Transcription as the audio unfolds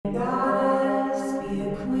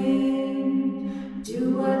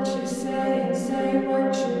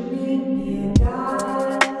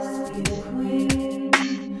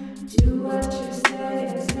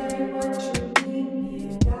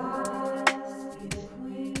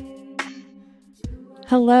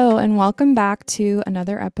Hello, and welcome back to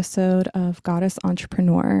another episode of Goddess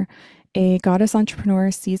Entrepreneur. A goddess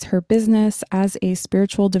entrepreneur sees her business as a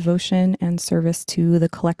spiritual devotion and service to the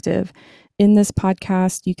collective. In this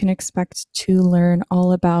podcast, you can expect to learn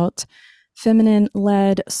all about feminine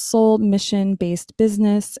led, soul mission based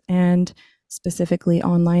business and specifically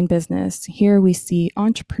online business. Here we see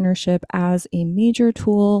entrepreneurship as a major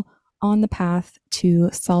tool on the path to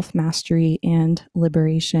self mastery and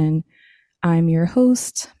liberation. I'm your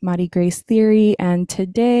host, Madi Grace Theory, and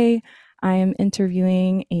today I am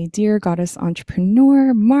interviewing a dear goddess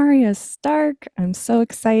entrepreneur, Marya Stark. I'm so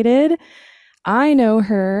excited. I know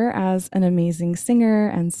her as an amazing singer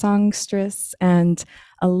and songstress and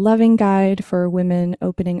a loving guide for women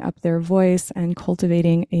opening up their voice and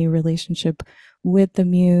cultivating a relationship with the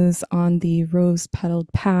muse on the rose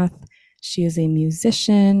petaled path. She is a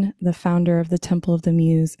musician, the founder of the Temple of the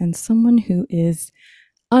Muse, and someone who is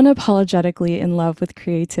unapologetically in love with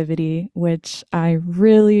creativity, which I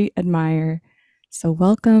really admire. So,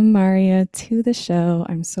 welcome, Marya, to the show.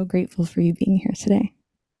 I'm so grateful for you being here today.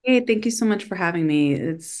 Hey, thank you so much for having me.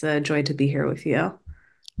 It's a joy to be here with you.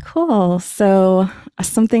 Cool. So,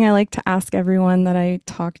 something I like to ask everyone that I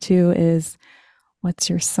talk to is what's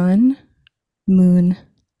your sun, moon,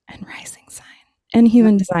 and rising sign? And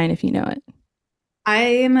human design, if you know it. I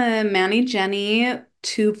am a Manny Jenny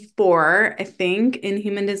 2-4, I think, in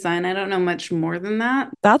human design. I don't know much more than that.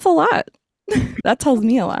 That's a lot. That tells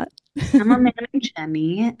me a lot. I'm a Manny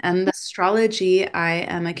Jenny, and the astrology, I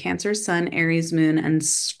am a Cancer Sun, Aries Moon, and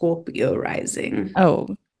Scorpio rising.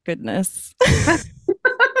 Oh, goodness.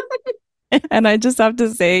 And I just have to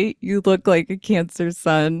say, you look like a Cancer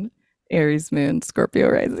sun, Aries moon, Scorpio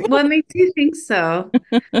rising. What makes you think so?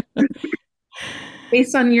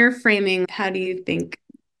 Based on your framing, how do you think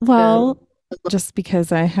the Well, just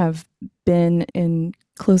because I have been in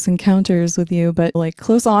close encounters with you, but like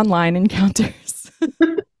close online encounters,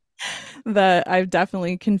 that I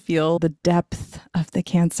definitely can feel the depth of the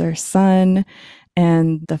Cancer sun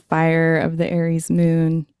and the fire of the Aries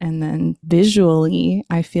moon. And then visually,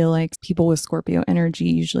 I feel like people with Scorpio energy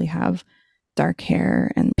usually have dark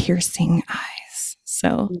hair and piercing eyes.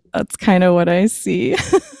 So that's kind of what I see.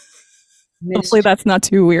 Hopefully, mischief? that's not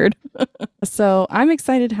too weird. So, I'm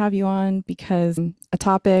excited to have you on because a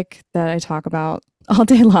topic that I talk about all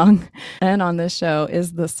day long and on this show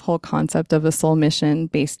is this whole concept of a soul mission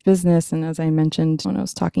based business. And as I mentioned when I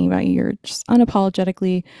was talking about you, you're just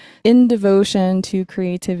unapologetically in devotion to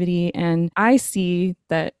creativity. And I see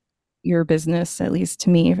that your business, at least to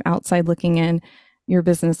me, outside looking in, your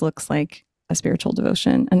business looks like a spiritual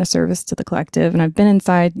devotion and a service to the collective. And I've been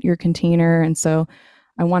inside your container. And so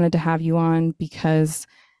I wanted to have you on because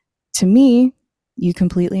to me, you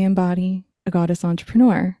completely embody a goddess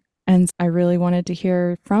entrepreneur. And I really wanted to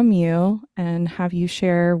hear from you and have you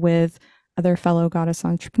share with other fellow goddess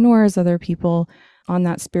entrepreneurs, other people on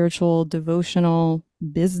that spiritual, devotional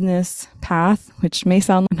business path, which may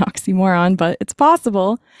sound like an oxymoron, but it's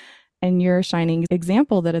possible. And you're a shining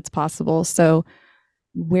example that it's possible. So,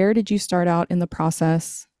 where did you start out in the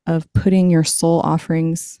process of putting your soul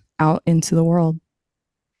offerings out into the world?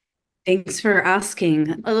 Thanks for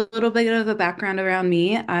asking. A little bit of a background around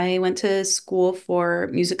me. I went to school for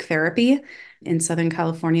music therapy in Southern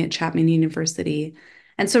California at Chapman University.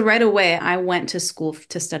 And so right away, I went to school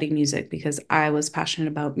to study music because I was passionate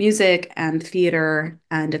about music and theater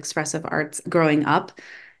and expressive arts growing up.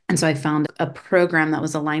 And so I found a program that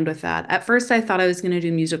was aligned with that. At first, I thought I was going to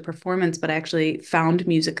do music performance, but I actually found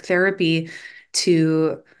music therapy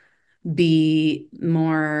to be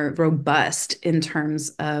more robust in terms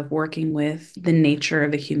of working with the nature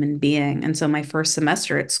of a human being. And so my first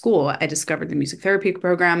semester at school, I discovered the music therapy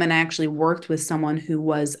program and I actually worked with someone who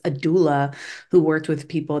was a doula who worked with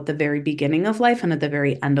people at the very beginning of life and at the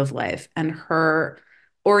very end of life. And her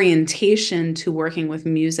orientation to working with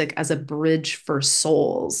music as a bridge for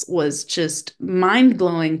souls was just mind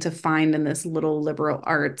blowing to find in this little liberal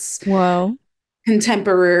arts Whoa.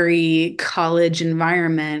 contemporary college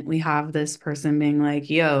environment. We have this person being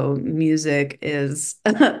like, yo, music is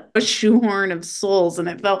a shoehorn of souls. And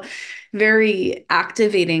it felt very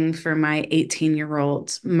activating for my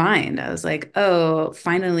 18-year-old mind. I was like, oh,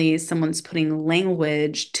 finally, someone's putting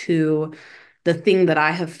language to the thing that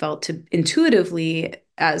I have felt to intuitively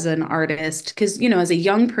as an artist. Because, as a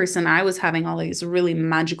young person, I was having all these really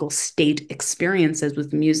magical state experiences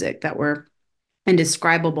with music that were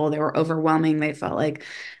indescribable. They were overwhelming. They felt like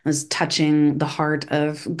I was touching the heart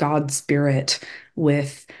of God's spirit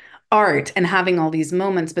with art and having all these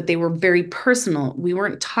moments, but they were very personal. We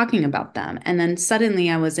weren't talking about them. And then suddenly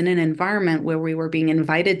I was in an environment where we were being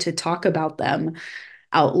invited to talk about them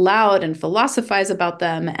out loud and philosophize about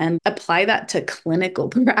them and apply that to clinical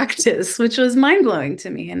practice, which was mind blowing to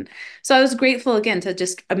me. And so I was grateful again to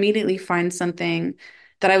just immediately find something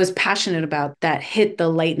that I was passionate about that hit the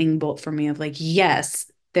lightning bolt for me of like,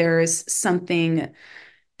 yes, there's something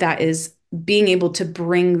that is being able to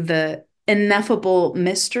bring the ineffable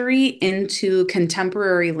mystery into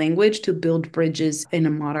contemporary language to build bridges in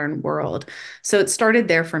a modern world. So it started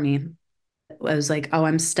there for me. I was like, oh,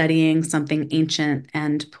 I'm studying something ancient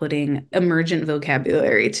and putting emergent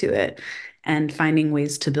vocabulary to it and finding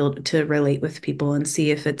ways to build, to relate with people and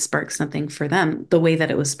see if it sparks something for them the way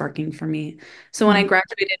that it was sparking for me. So when I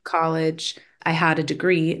graduated college, I had a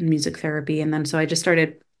degree in music therapy. And then so I just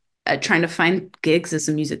started trying to find gigs as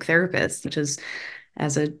a music therapist, which is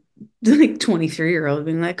as a like 23-year-old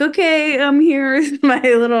being like, okay, I'm here with my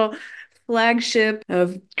little flagship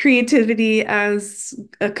of creativity as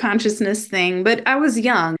a consciousness thing. But I was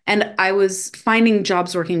young and I was finding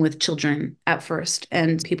jobs working with children at first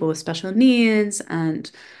and people with special needs and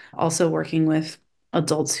also working with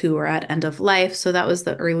adults who were at end of life. So that was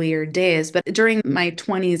the earlier days. But during my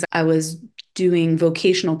 20s, I was doing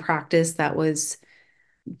vocational practice that was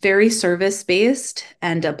very service based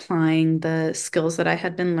and applying the skills that I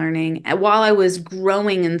had been learning while I was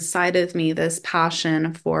growing inside of me this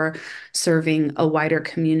passion for serving a wider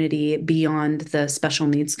community beyond the special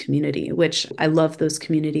needs community, which I love those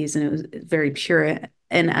communities and it was very pure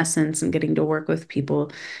in essence and getting to work with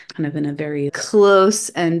people kind of in a very close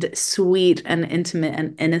and sweet and intimate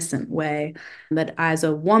and innocent way. But as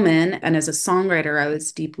a woman and as a songwriter, I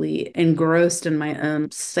was deeply engrossed in my own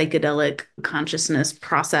psychedelic consciousness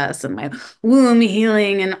process and my womb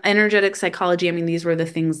healing and energetic psychology. I mean, these were the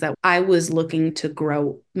things that I was looking to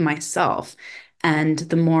grow myself. And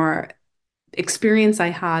the more experience I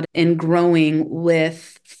had in growing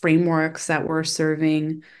with frameworks that were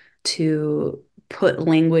serving to put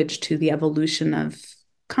language to the evolution of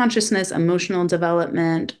consciousness, emotional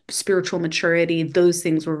development, spiritual maturity, those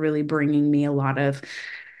things were really bringing me a lot of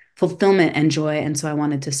fulfillment and joy. And so I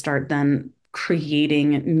wanted to start then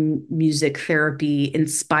creating music therapy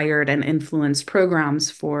inspired and influenced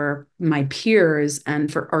programs for my peers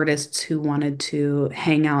and for artists who wanted to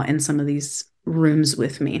hang out in some of these rooms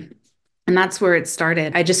with me. And that's where it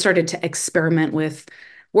started. I just started to experiment with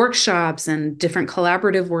workshops and different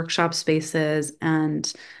collaborative workshop spaces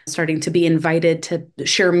and starting to be invited to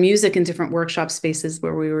share music in different workshop spaces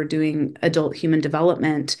where we were doing adult human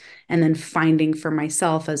development and then finding for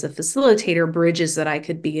myself as a facilitator bridges that I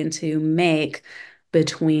could begin to make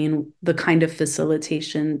between the kind of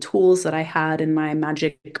facilitation tools that I had in my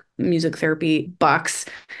magic music therapy box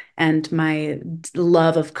and my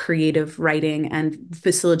love of creative writing and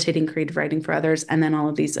facilitating creative writing for others, and then all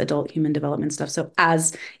of these adult human development stuff. So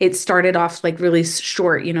as it started off like really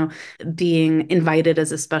short, being invited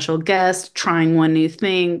as a special guest, trying one new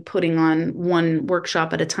thing, putting on one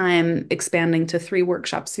workshop at a time, expanding to 3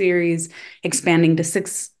 workshop series, expanding to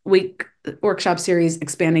 6-week workshop series,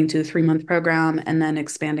 expanding to a 3-month program, and then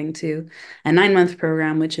expanding to a 9-month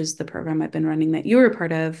program, which is the program I've been running that you were a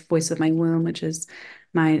part of, Voice of My Womb, which is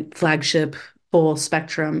my flagship full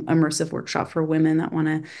spectrum immersive workshop for women that want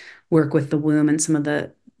to work with the womb and some of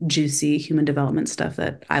the juicy human development stuff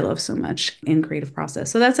that I love so much in creative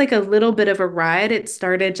process. So that's like a little bit of a ride. It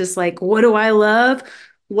started just like, what do I love?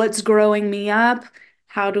 What's growing me up?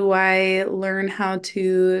 How do I learn how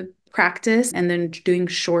to practice? And then doing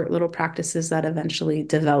short little practices that eventually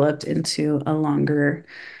developed into a longer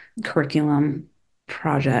curriculum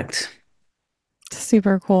project.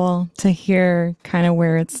 Super cool to hear kind of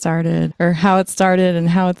where it started or how it started and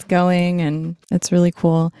how it's going. And it's really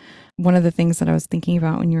cool. One of the things that I was thinking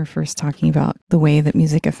about when you were first talking about the way that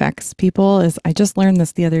music affects people is I just learned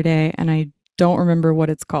this the other day and I don't remember what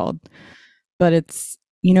it's called, but it's,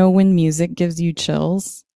 when music gives you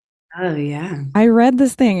chills. Oh, yeah. I read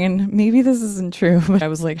this thing and maybe this isn't true, but I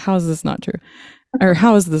was like, how is this not true? Or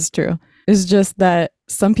how is this true? It's just that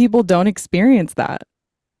some people don't experience that.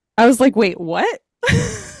 I was like, wait, what?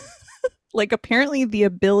 Like, apparently, the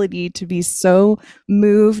ability to be so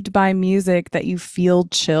moved by music that you feel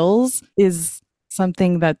chills is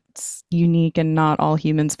something that's unique and not all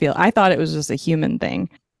humans feel. I thought it was just a human thing,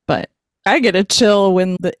 but I get a chill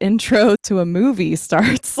when the intro to a movie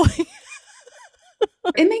starts.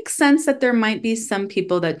 It makes sense that there might be some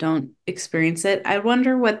people that don't experience it. I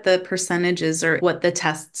wonder what the percentage is or what the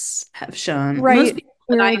tests have shown. Most Right. people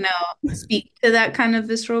that I know speak to that kind of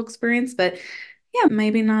visceral experience, but yeah,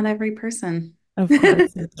 maybe not every person. Of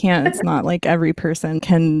course, it can't. It's not like every person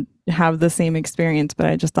can have the same experience, but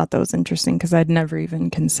I just thought that was interesting because I'd never even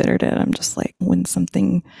considered it. I'm just like, when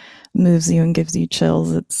something moves you and gives you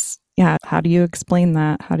chills, Yeah, how do you explain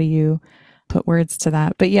that? How do you put words to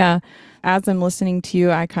that? But yeah, as I'm listening to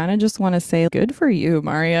you, I kind of just want to say good for you,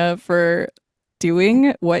 Marya, for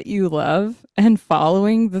doing what you love and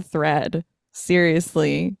following the thread.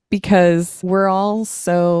 Seriously, because we're all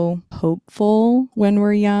so hopeful when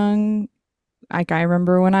we're young. Like, I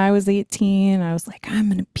remember when I was 18, I was like, I'm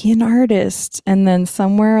going to be an artist. And then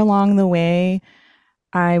somewhere along the way,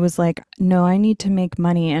 I was like, no, I need to make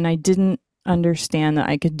money. And I didn't understand that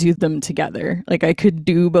I could do them together. Like, I could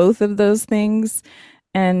do both of those things.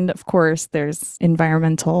 And of course, there's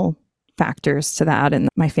environmental factors to that. And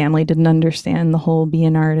my family didn't understand the whole be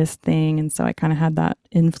an artist thing. And so I kind of had that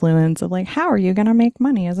influence of like, how are you going to make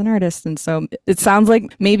money as an artist? And so it sounds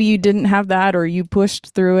like maybe you didn't have that or you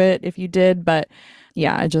pushed through it if you did. But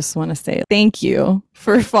yeah, I just want to say thank you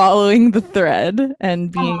for following the thread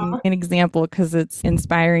and being Aw. an example because it's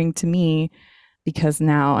inspiring to me because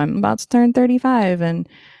now I'm about to turn 35 and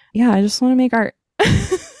yeah, I just want to make art.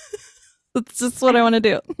 That's just what I want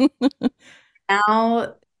to do.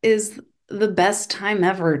 Now is the best time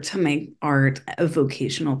ever to make art a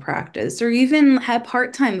vocational practice or even have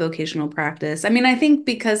part-time vocational practice. I mean, I think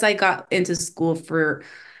because I got into school for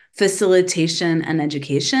facilitation and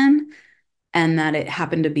education and that it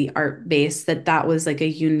happened to be art-based, that was like a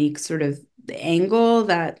unique sort of angle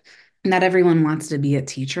that not everyone wants to be a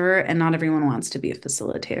teacher and not everyone wants to be a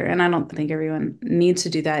facilitator. And I don't think everyone needs to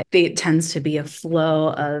do that. It tends to be a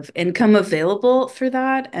flow of income available for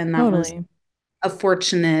that. And that was Totally. a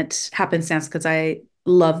fortunate happenstance because I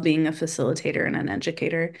love being a facilitator and an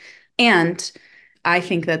educator. And I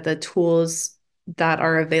think that the tools that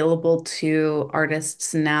are available to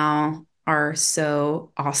artists now are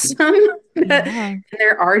so awesome. Yeah,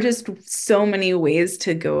 There are just so many ways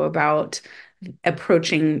to go about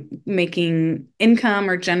approaching making income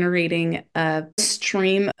or generating a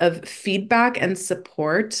stream of feedback and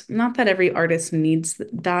support. Not that every artist needs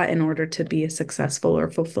that in order to be a successful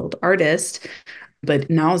or fulfilled artist, but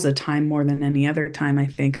now is a time more than any other time, I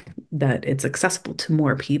think, that it's accessible to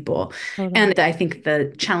more people. totally. And I think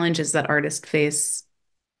the challenges that artists face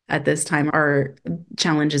at this time are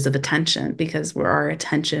challenges of attention because where our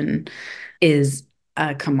attention is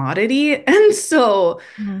a commodity. And so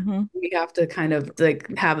Hmm. we have to kind of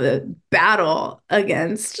like have a battle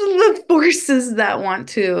against the forces that want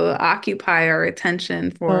to occupy our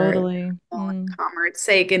attention for Totally. Mm, commerce's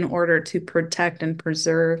sake in order to protect and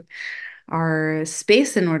preserve our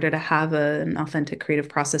space in order to have an authentic creative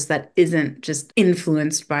process that isn't just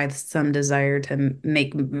influenced by some desire to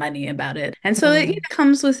make money about it. And so it totally.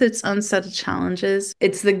 comes with its own set of challenges.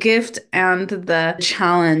 It's the gift and the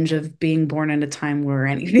challenge of being born in a time where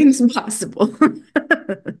anything's possible.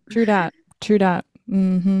 True dat. True dat.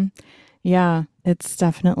 Yeah, it's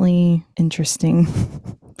definitely interesting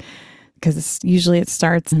because usually it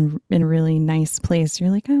starts in a really nice place.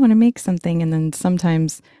 You're like, I want to make something. And then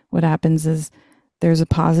sometimes what happens is there's a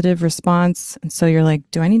positive response. And so you're like,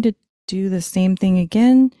 do I need to do the same thing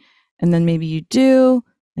again? And then maybe you do,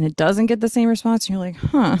 and it doesn't get the same response. And you're like,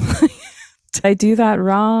 huh, did I do that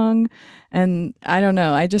wrong? And I don't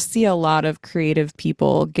know. I just see a lot of creative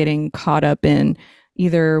people getting caught up in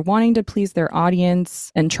either wanting to please their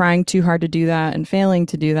audience and trying too hard to do that and failing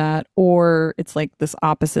to do that, or it's like this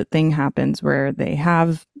opposite thing happens where they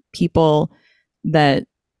have people that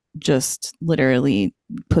just literally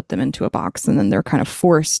put them into a box and then they're kind of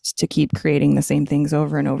forced to keep creating the same things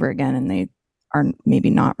over and over again and they are maybe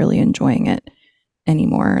not really enjoying it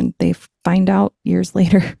anymore and they find out years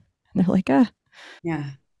later and they're like, ah.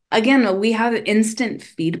 Yeah. Again, we have instant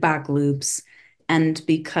feedback loops, and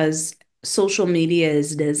because social media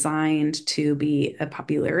is designed to be a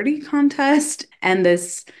popularity contest and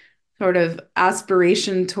this sort of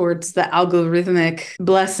aspiration towards the algorithmic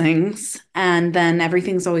blessings, and then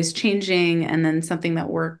everything's always changing, and then something that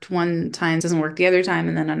worked one time doesn't work the other time,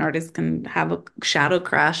 and then an artist can have a shadow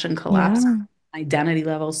crash and collapse Yeah. identity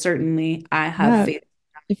level. Certainly, I have Yeah. faith.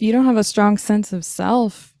 If you don't have a strong sense of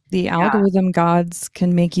self, the Yeah. algorithm gods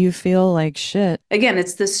can make you feel like shit. Again,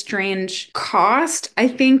 it's this strange cost, I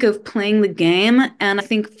think, of playing the game. And I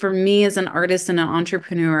think for me as an artist and an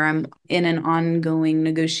entrepreneur, I'm in an ongoing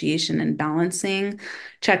negotiation and balancing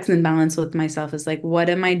checks and balance with myself is like, what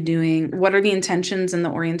am I doing? What are the intentions and the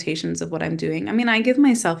orientations of what I'm doing? I mean, I give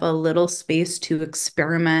myself a little space to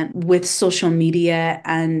experiment with social media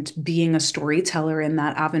and being a storyteller in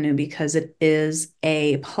that avenue because it is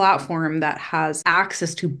a platform that has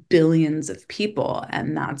access to billions of people.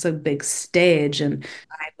 And that's a big stage. And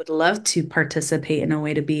I would love to participate in a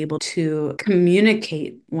way to be able to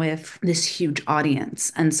communicate with this huge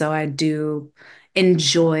audience. And so I do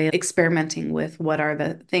enjoy experimenting with what are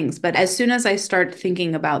the things. But as soon as I start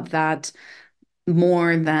thinking about that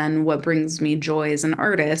more than what brings me joy as an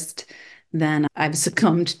artist, then I've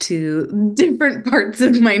succumbed to different parts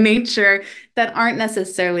of my nature that aren't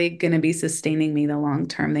necessarily going to be sustaining me the long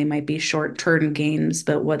term. They might be short term gains,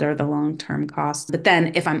 but what are the long term costs? But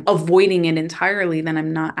then if I'm avoiding it entirely, then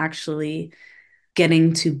I'm not actually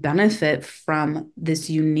getting to benefit from this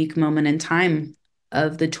unique moment in time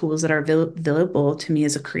of the tools that are available to me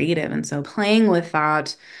as a creative. And so playing with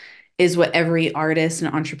that is what every artist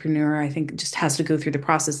and entrepreneur, I think, just has to go through the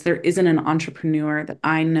process. There isn't an entrepreneur that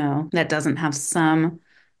I know that doesn't have some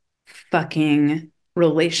fucking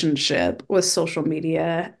relationship with social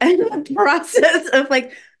media and the process of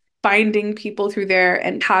like finding people through there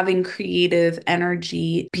and having creative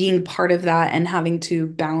energy, being part of that and having to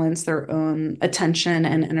balance their own attention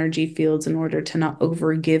and energy fields in order to not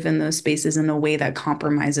overgive in those spaces in a way that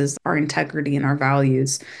compromises our integrity and our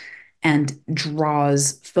values and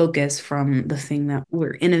draws focus from the thing that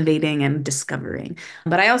we're innovating and discovering.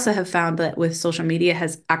 But I also have found that with social media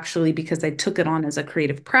has actually, because I took it on as a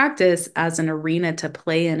creative practice, as an arena to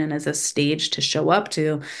play in and as a stage to show up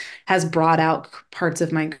to, has brought out parts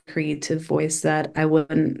of my creative voice that I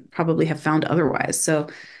wouldn't probably have found otherwise. So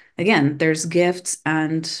again, there's gifts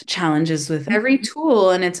and challenges with every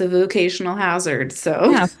tool, and it's a vocational hazard.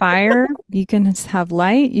 So Yeah, fire. You can have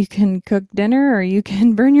light, you can cook dinner, or you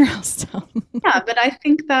can burn your house down. yeah, but I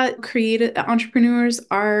think that creative entrepreneurs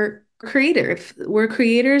are creative. We're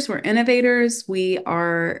creators, we're innovators, we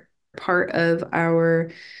are part of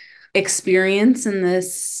our experience in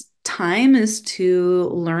this time is to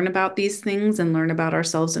learn about these things and learn about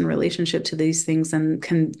ourselves in relationship to these things and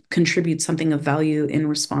can contribute something of value in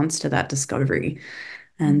response to that discovery.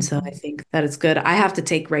 And so I Mhm. think that it's good. I have to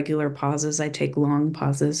take regular pauses. I take long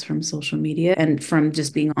pauses from social media and from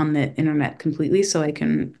just being on the internet completely so I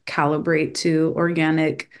can calibrate to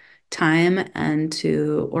organic time and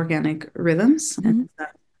to organic rhythms. And Mhm.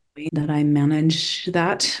 that's the way that I manage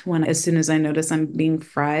that when as soon as I notice I'm being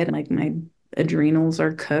fried, like my adrenals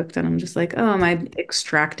are cooked and I'm just like, oh, am I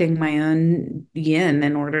extracting my own yin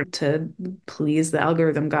in order to please the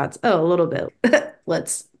algorithm gods? Oh, a little bit.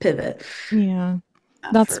 Let's pivot Yeah.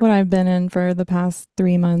 That's for what I've been in for the past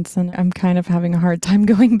 3 months, and I'm kind of having a hard time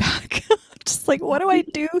going back. Just like, what do I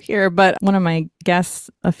do here? But one of my guests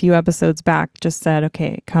a few episodes back just said,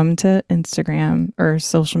 okay, come to Instagram or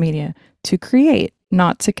social media to create,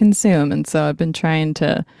 not to consume. And so I've been trying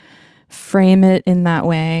to frame it in that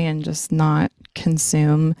way and just not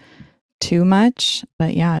consume too much.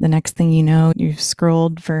 But yeah, the next thing you know, you've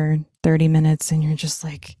scrolled for 30 minutes and you're just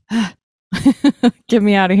like, ah, get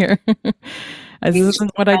me out of here. This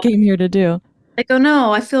isn't what I came here to do. like, oh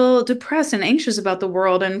no, I feel depressed and anxious about the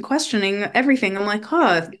world and questioning everything. I'm like,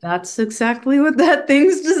 oh, that's exactly what that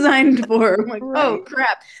thing's designed for. I'm like, oh Right.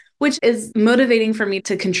 crap. Which is motivating for me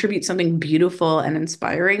to contribute something beautiful and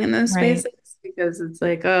inspiring in those Right. spaces because it's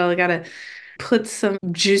like, oh, I gotta put some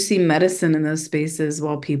juicy medicine in those spaces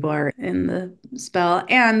while people are in the spell.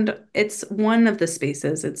 And it's one of the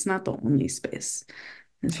spaces, it's not the only space.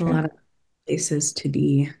 There's a True. lot of places to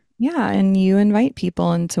be. Yeah. And you invite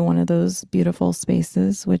people into one of those beautiful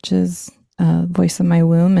spaces, which is Voice of My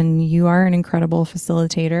Womb. And you are an incredible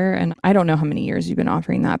facilitator. And I don't know how many years you've been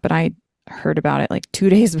offering that, but I heard about it like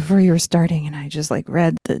 2 days before you were starting. And I just like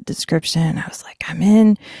read the description. I was like, I'm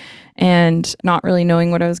in, and not really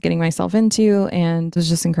knowing what I was getting myself into. And it was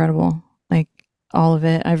just incredible. Like all of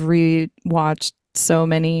it. I've re-watched so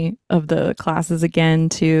many of the classes again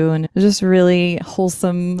too. And it was just really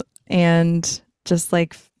wholesome and just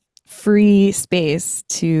like free space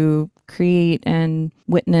to create and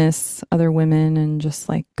witness other women and just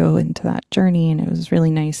like go into that journey. And it was really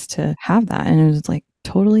nice to have that. And it was like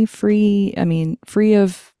totally free. I mean, free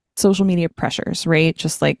of social media pressures, right?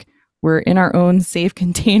 Just like we're in our own safe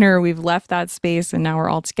container. We've left that space and now we're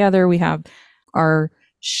all together. We have our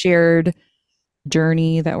shared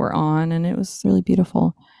journey that we're on. And it was really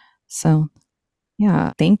beautiful. So,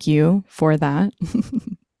 yeah, thank you for that.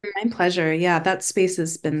 My pleasure. Yeah, that space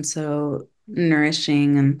has been so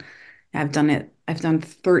nourishing and I've done it. I've done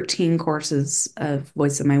 13 courses of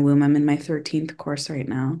Voice of My Womb. I'm in my 13th course right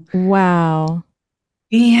now. Wow.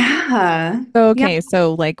 Yeah. So, Yeah. okay,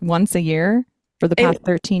 so like once a year for the past It,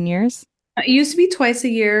 13 years? it used to be twice a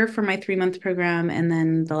year for my 3 month program. And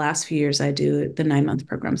then the last few years I do the 9 month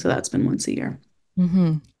program. So that's been once a year.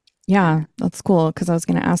 Mm-hmm. Yeah, that's cool. Because I was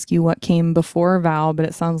going to ask you what came before vow, but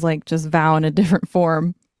it sounds like just vow in a different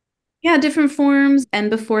form. Yeah, different forms. And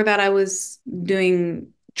before that, I was doing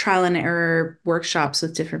trial and error workshops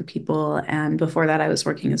with different people. And before that, I was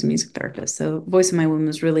working as a music therapist. So Voice in My Womb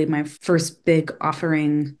was really my first big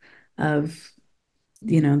offering of,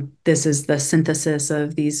 this is the synthesis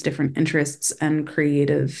of these different interests and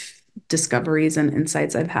creative discoveries and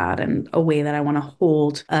insights I've had, and a way that I want to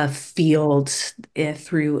hold a field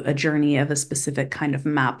through a journey of a specific kind of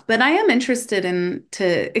map. But I am interested in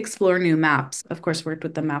to explore new maps. Of course, worked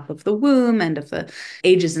with the map of the womb and of the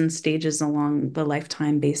ages and stages along the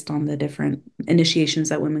lifetime based on the different initiations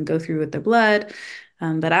that women go through with their blood.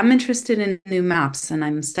 But I'm interested in new maps, and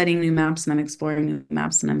I'm studying new maps, and I'm exploring new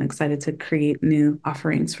maps, and I'm excited to create new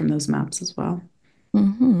offerings from those maps as well.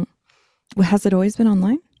 Hmm. Has it always been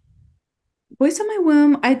online? Voice on My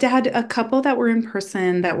Womb, I had a couple that were in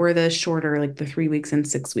person that were the shorter, like the 3 weeks and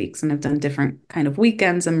 6 weeks, and I've done different kind of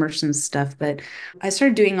weekends, immersion stuff. But I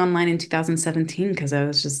started doing online in 2017 because I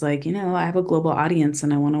was just like, I have a global audience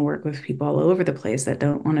and I want to work with people all over the place that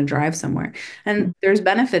don't want to drive somewhere. And there's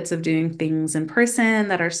benefits of doing things in person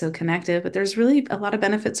that are so connected, but there's really a lot of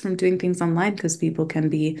benefits from doing things online because people can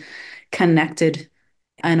be connected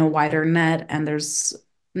in a wider net, and there's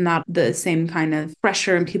not the same kind of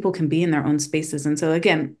pressure, and people can be in their own spaces. And so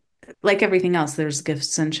again, like everything else, there's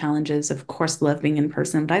gifts and challenges. Of course, love being in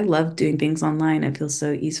person, but I love doing things online. It feels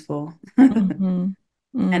so easeful. Hmm. And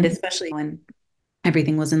Mm. especially when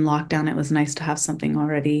everything was in lockdown, it was nice to have something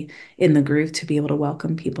already in the groove to be able to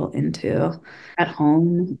welcome people into at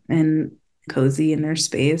home and cozy in their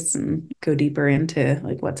space and go deeper into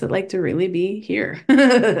like what's it like to really be here.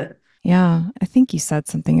 Yeah, I think you said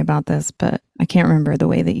something about this, but I can't remember the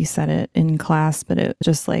way that you said it in class, but it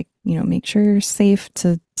just like, make sure you're safe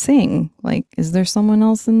to sing. Like, is there someone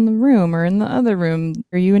else in the room or in the other room?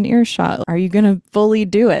 Are you in earshot? Are you going to fully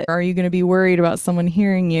do it? Are you going to be worried about someone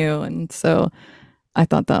hearing you? And so I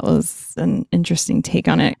thought that was an interesting take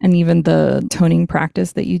on it. And even the toning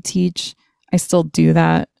practice that you teach, I still do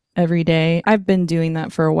that every day. I've been doing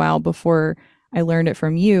that for a while before I learned it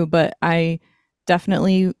from you, but I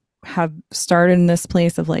definitely have started in this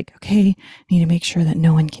place of like, okay, I need to make sure that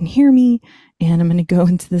no one can hear me. And I'm going to go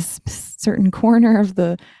into this certain corner of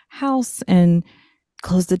the house and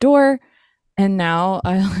close the door. And now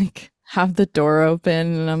I like have the door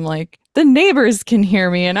open and I'm like, the neighbors can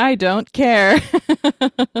hear me and I don't care.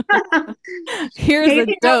 Here's a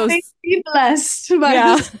Maybe help me dose. be blessed by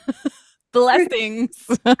Yeah. this. Blessings.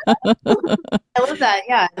 I love that.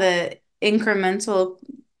 Yeah, the incremental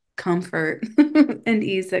comfort and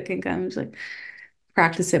ease that can come. Just like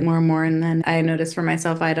practice it more and more. And then I notice for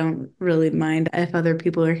myself, I don't really mind if other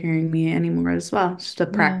people are hearing me anymore as well. Just a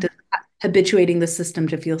Yeah. practice habituating the system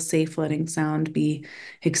to feel safe, letting sound be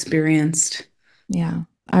experienced. Yeah.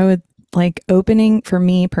 I would like opening for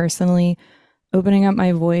me personally, opening up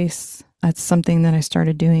my voice. That's something that I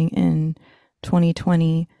started doing in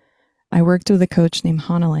 2020. I worked with a coach named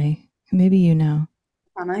Hanale. Maybe you know.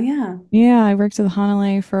 Anna, yeah. Yeah, I worked with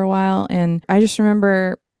Hanale for a while. And I just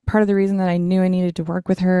remember part of the reason that I knew I needed to work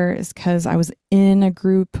with her is because I was in a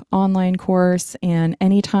group online course. And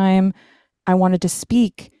anytime I wanted to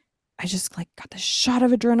speak, I just like got this shot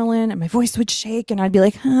of adrenaline and my voice would shake and I'd be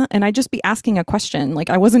like, huh? And I'd just be asking a question. Like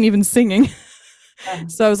I wasn't even singing.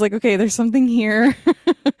 So I was like, okay, there's something here.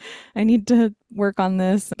 I need to work on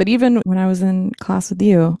this. But even when I was in class with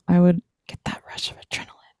you, I would get that rush of adrenaline.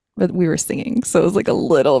 But we were singing. So it was like a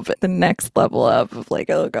little bit the next level up of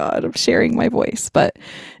like, oh God, I'm sharing my voice. But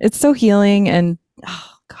it's so healing. And oh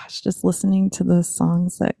gosh, just listening to the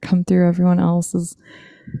songs that come through everyone else is,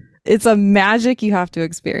 it's a magic you have to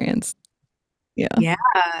experience. Yeah. Yeah.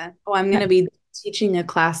 Oh, I'm going to be teaching a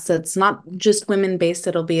class that's not just women based.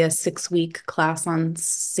 It'll be a 6 week class on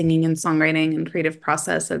singing and songwriting and creative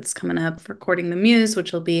process that's coming up for Courting the Muse,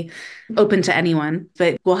 which will be open to anyone,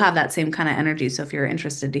 but we'll have that same kind of energy. So if you're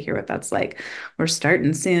interested to hear what that's like, we're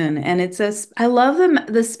starting soon. And I love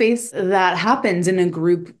the space that happens in a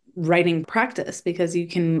group writing practice because you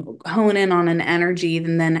can hone in on an energy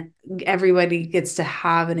and then everybody gets to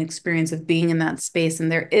have an experience of being in that space.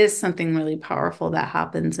 And there is something really powerful that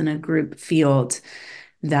happens in a group field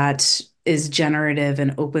that is generative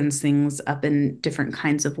and opens things up in different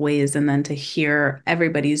kinds of ways. And then to hear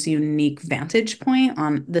everybody's unique vantage point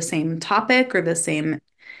on the same topic or the same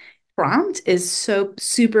prompt is so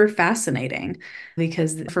super fascinating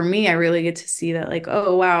because for me, I really get to see that, like,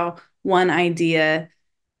 oh, wow, one idea,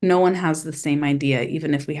 no one has the same idea,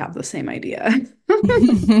 even if we have the same idea.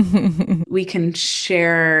 We can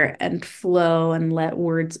share and flow and let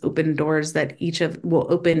words open doors that each of will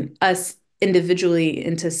open us individually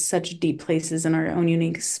into such deep places in our own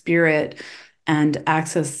unique spirit and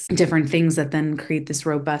access different things that then create this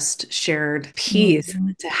robust shared piece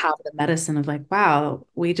Mhm. to have the medicine of like, wow,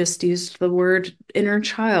 we just used the word inner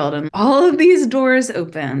child and all of these doors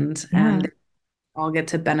opened and Yeah. they all get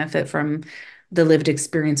to benefit from the lived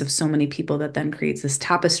experience of so many people that then creates this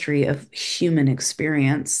tapestry of human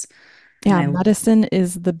experience. And Yeah. I Medicine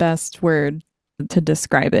is the best word to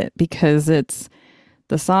describe it because it's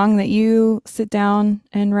the song that you sit down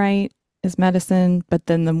and write is medicine, but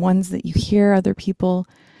then the ones that you hear other people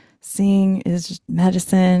sing is just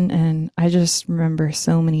medicine. And I just remember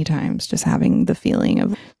so many times just having the feeling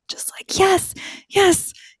of just like, yes,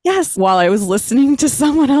 yes, yes, while I was listening to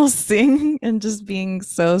someone else sing and just being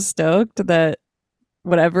so stoked that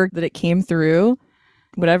whatever that it came through,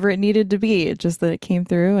 whatever it needed to be, it just that it came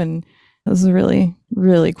through. And it was a really,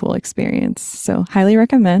 really cool experience. So, highly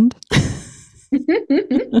recommend.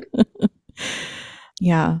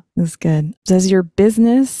 Yeah, it was good. Does your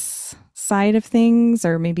business side of things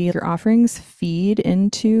or maybe your offerings feed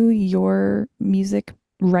into your music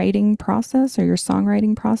writing process or your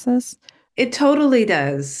songwriting process? It totally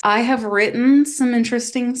does. I have written some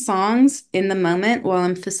interesting songs in the moment while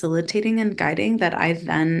I'm facilitating and guiding that I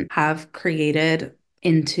then have created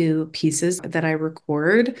into pieces that I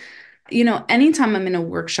record. Anytime I'm in a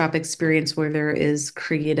workshop experience where there is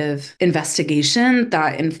creative investigation,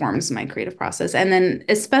 that informs my creative process. And then,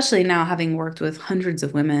 especially now, having worked with hundreds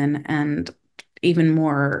of women and even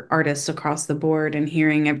more artists across the board and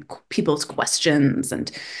hearing people's questions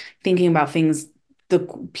and thinking about things, the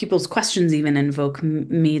people's questions even invoke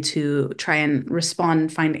me to try and respond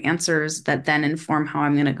and find answers that then inform how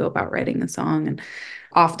I'm going to go about writing a song. And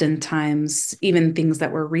oftentimes, even things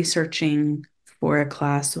that we're researching for a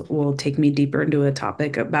class will take me deeper into a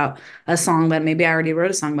topic about a song that maybe I already wrote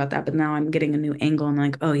a song about that, but now I'm getting a new angle and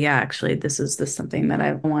like, oh yeah, actually, this something that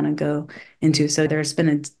I want to go into. So there's been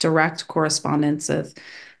a direct correspondence of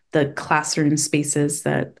the classroom spaces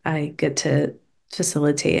that I get to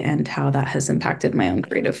facilitate and how that has impacted my own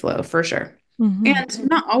creative flow for sure. Mm-hmm. And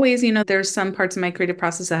not always, there's some parts of my creative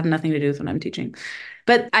process that have nothing to do with what I'm teaching.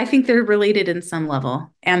 But I think they're related in some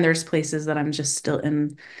level. And there's places that I'm just still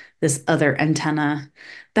in this other antenna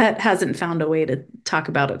that hasn't found a way to talk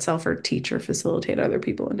about itself or teach or facilitate other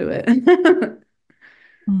people into it.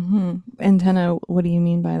 Mm-hmm. Antenna, what do you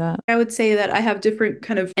mean by that? I would say that I have different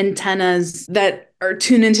kind of antennas that are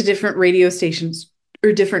tuned into different radio stations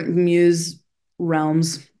or different muse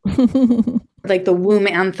realms, like the womb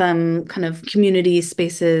anthem kind of community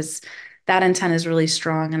spaces. That antenna is really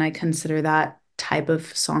strong, and I consider that type of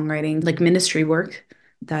songwriting like ministry work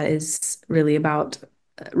that is really about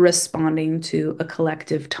responding to a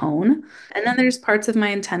collective tone. And then there's parts of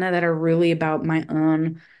my antenna that are really about my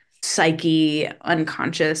own psyche,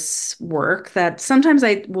 unconscious work that sometimes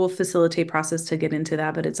I will facilitate process to get into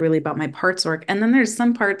that, but it's really about my parts work. And then there's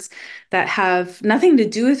some parts that have nothing to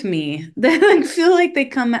do with me that like feel like they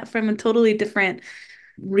come from a totally different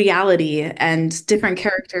reality and different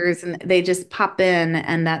characters and they just pop in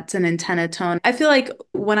and that's an antenna tone. I feel like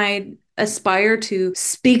when I aspire to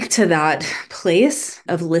speak to that place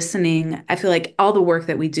of listening, I feel like all the work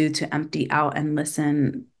that we do to empty out and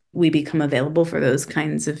listen, we become available for those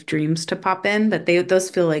kinds of dreams to pop in, but those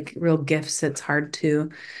feel like real gifts. It's hard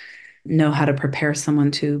to know how to prepare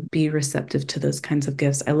someone to be receptive to those kinds of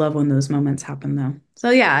gifts. I love when those moments happen though. So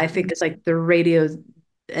yeah, I think it's like the radio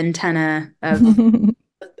antenna of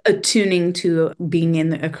attuning to being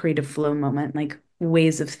in a creative flow moment, like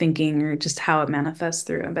ways of thinking or just how it manifests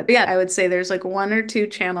through it. But yeah, I would say there's like one or two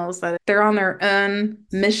channels that they're on their own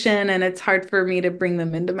mission and it's hard for me to bring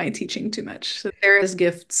them into my teaching too much. So there is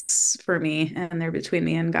gifts for me and they're between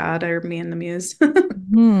me and God or me and the muse.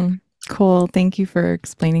 Hmm. Cool. Thank you for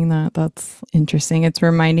explaining that. That's interesting. It's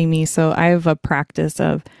reminding me. So I have a practice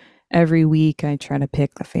of every week I try to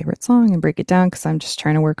pick a favorite song and break it down because I'm just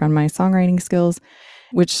trying to work on my songwriting skills,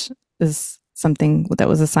 which is something that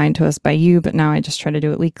was assigned to us by you, but now I just try to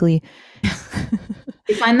do it weekly.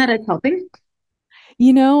 You find that it's helping?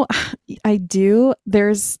 You know, I do.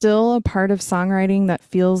 There's still a part of songwriting that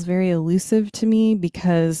feels very elusive to me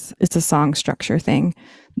because it's a song structure thing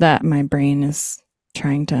that my brain is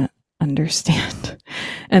trying to understand.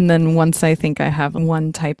 And then once I think I have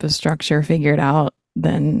one type of structure figured out,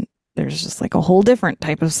 then there's just like a whole different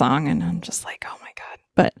type of song. And I'm just like, oh my God.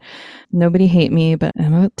 But nobody hate me, but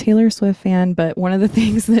I'm a Taylor Swift fan. But one of the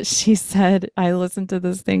things that she said, I listened to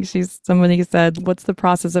this thing. Somebody said, what's the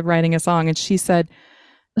process of writing a song? And she said,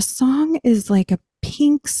 a song is like a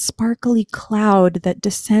pink, sparkly cloud that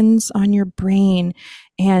descends on your brain.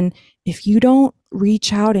 And if you don't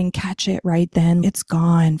reach out and catch it right then, it's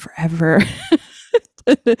gone forever.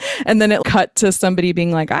 And then it cut to somebody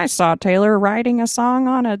being like, I saw Taylor writing a song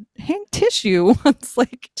on a hank tissue. It's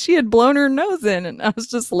like she had blown her nose in. And I was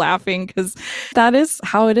just laughing because that is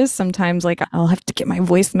how it is sometimes. Like I'll have to get my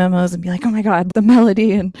voice memos and be like, oh my God, the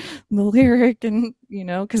melody and the lyric and,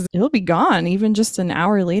 because it'll be gone. Even just an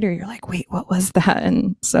hour later, you're like, wait, what was that?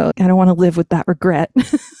 And so I don't want to live with that regret.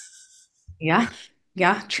 Yeah.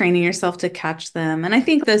 Yeah, training yourself to catch them. And I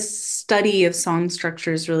think the study of song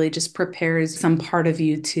structures really just prepares some part of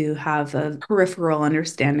you to have a peripheral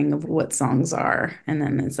understanding of what songs are. And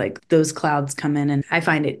then it's like those clouds come in, and I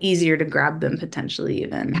find it easier to grab them potentially,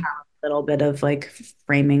 even have a little bit of like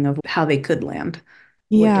framing of how they could land.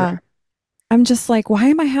 What Yeah. I'm just like, why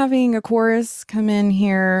am I having a chorus come in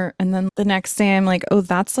here? And then the next day I'm like, oh,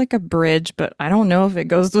 that's like a bridge, but I don't know if it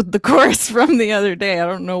goes with the chorus from the other day. I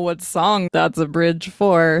don't know what song that's a bridge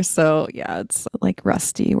for. So yeah, it's like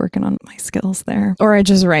rusty working on my skills there. Or I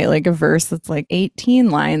just write like a verse that's like 18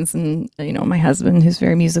 lines. And, my husband, who's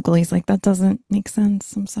very musical, he's like, that doesn't make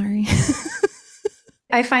sense. I'm sorry.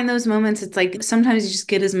 I find those moments, it's like sometimes you just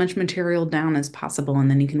get as much material down as possible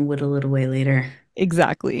and then you can whittle it away later.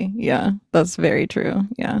 Exactly. Yeah, that's very true.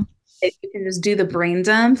 Yeah. If you can just do the brain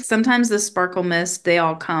dump. Sometimes the sparkle mist, they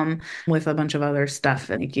all come with a bunch of other stuff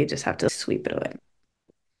and you just have to sweep it away.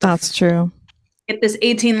 That's true. Get this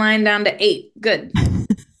 18 line down to 8. Good.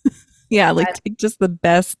 Yeah, like take just the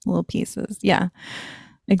best little pieces. Yeah,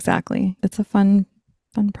 exactly. It's a fun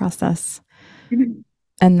process.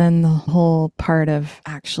 And then the whole part of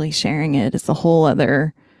actually sharing it is a whole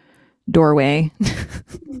other doorway,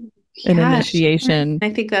 an Yeah, sure. initiation. I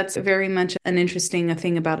think that's very much an interesting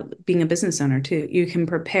thing about being a business owner too. You can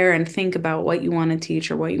prepare and think about what you want to teach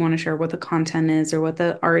or what you want to share, what the content is or what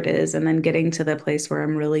the art is, and then getting to the place where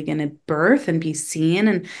I'm really going to birth and be seen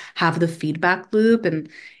and have the feedback loop. And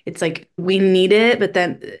it's like we need it, but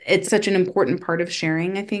then it's such an important part of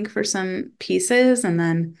sharing, I think, for some pieces. And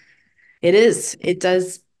then it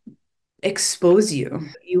does expose you.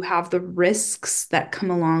 You have the risks that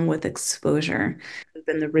come along with exposure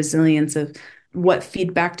and the resilience of what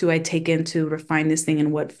feedback do I take in to refine this thing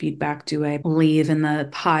and what feedback do I leave in the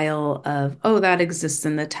pile of, oh, that exists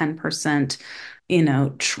in the 10%,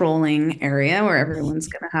 trolling area where everyone's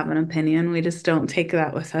going to have an opinion. We just don't take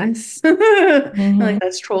that with us. Mm-hmm. Like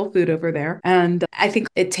that's troll food over there. And I think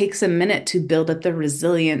it takes a minute to build up the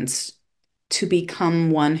resilience to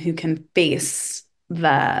become one who can face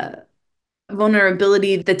the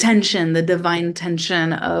vulnerability, the tension, the divine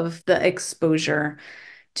tension of the exposure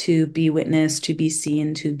to be witnessed, to be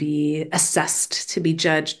seen, to be assessed, to be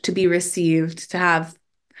judged, to be received, to have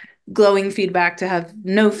glowing feedback, to have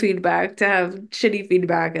no feedback, to have shitty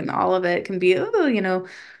feedback, and all of it can be, oh,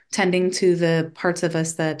 tending to the parts of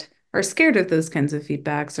us that are scared of those kinds of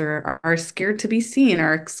feedbacks or are scared to be seen,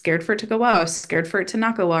 are scared for it to go well, scared for it to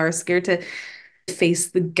not go well, are scared to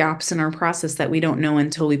face the gaps in our process that we don't know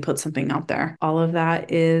until we put something out there. All of that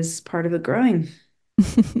is part of the growing.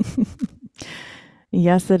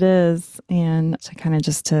 Yes, it is. And to kind of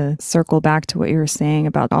just to circle back to what you were saying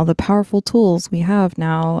about all the powerful tools we have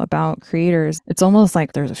now about creators, it's almost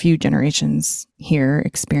like there's a few generations here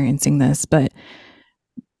experiencing this, but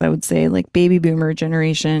I would say like baby boomer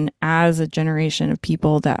generation as a generation of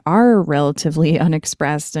people that are relatively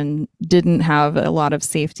unexpressed and didn't have a lot of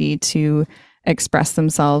safety to express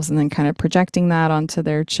themselves and then kind of projecting that onto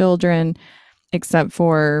their children, except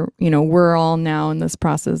for, we're all now in this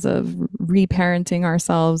process of reparenting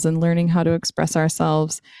ourselves and learning how to express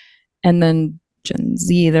ourselves. And then Gen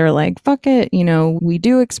Z, they're like, fuck it, we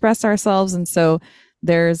do express ourselves. And so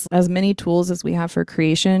there's as many tools as we have for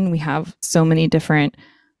creation. We have so many different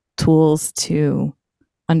tools to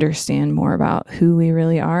understand more about who we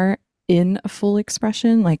really are in a full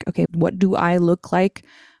expression. Like, okay, what do I look like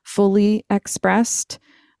fully expressed?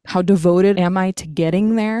 How devoted am I to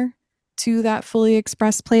getting there to that fully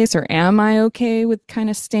expressed place? Or am I okay with kind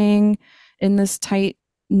of staying in this tight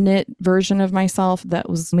knit version of myself that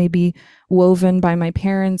was maybe woven by my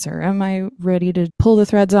parents? Or am I ready to pull the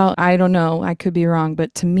threads out? I don't know. I could be wrong.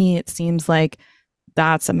 But to me, it seems like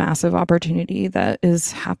that's a massive opportunity that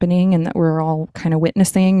is happening and that we're all kind of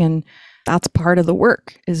witnessing. And that's part of the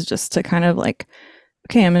work, is just to kind of like,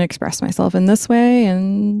 okay, I'm going to express myself in this way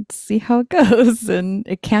and see how it goes. And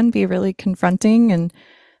it can be really confronting. And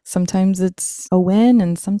sometimes it's a win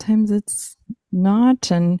and sometimes it's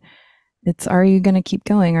not. And it's, are you going to keep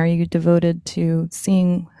going? Are you devoted to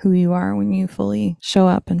seeing who you are when you fully show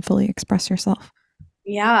up and fully express yourself?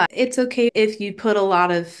 Yeah, it's okay if you put a lot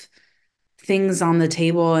of things on the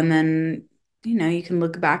table and then you can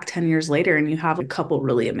look back 10 years later and you have a couple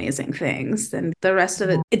really amazing things. And the rest of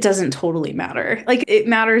it, it doesn't totally matter. Like it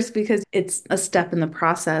matters because it's a step in the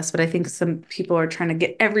process. But I think some people are trying to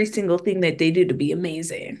get every single thing that they do to be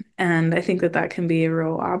amazing. And I think that that can be a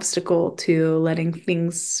real obstacle to letting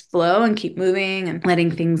things flow and keep moving and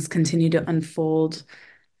letting things continue to unfold.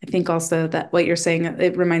 I think also that what you're saying,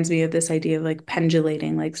 it reminds me of this idea of like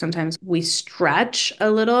pendulating. Like sometimes we stretch a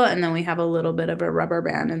little and then we have a little bit of a rubber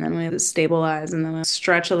band and then we stabilize and then we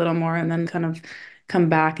stretch a little more and then kind of come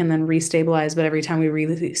back and then restabilize. But every time we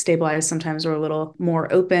restabilize, sometimes we're a little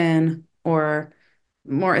more open or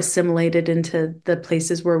more assimilated into the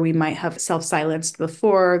places where we might have self-silenced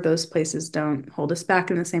before. Those places don't hold us back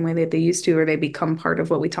in the same way that they used to, or they become part of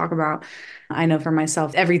what we talk about. I know for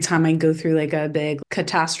myself, every time I go through like a big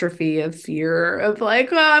catastrophe of fear of like,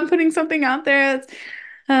 oh, I'm putting something out there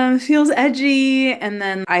that feels edgy, and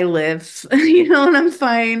then I live, and I'm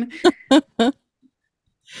fine.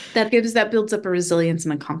 That builds up a resilience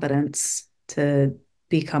and a competence to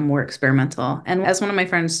become more experimental. And as one of my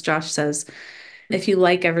friends, Josh, says, if you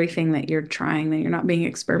like everything that you're trying, then you're not being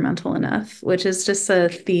experimental enough, which is just a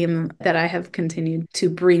theme that I have continued to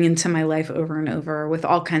bring into my life over and over with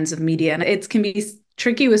all kinds of media. And it can be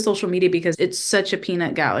tricky with social media because it's such a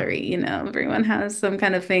peanut gallery. Everyone has some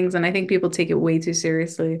kind of things, and I think people take it way too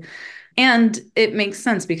seriously. And it makes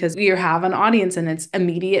sense because you have an audience and it's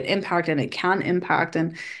immediate impact and it can impact,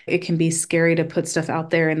 and it can be scary to put stuff out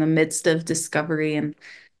there in the midst of discovery. And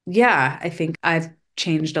yeah, I think I've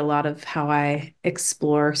changed a lot of how I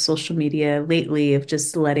explore social media lately, of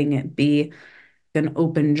just letting it be an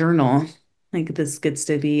open journal. Like this gets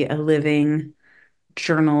to be a living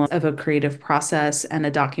journal of a creative process and a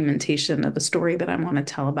documentation of a story that I want to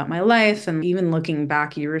tell about my life. And even looking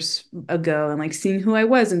back years ago and like seeing who I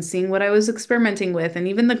was and seeing what I was experimenting with, and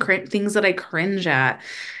even the things that I cringe at.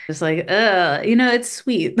 It's like, it's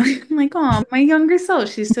sweet. I'm like, oh, my younger self,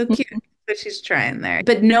 she's so cute. But she's trying there.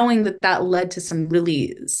 But knowing that that led to some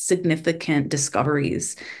really significant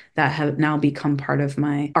discoveries that have now become part of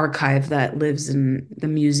my archive that lives in the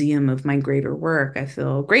museum of my greater work, I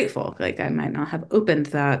feel grateful. Like I might not have opened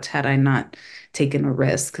that had I not taken a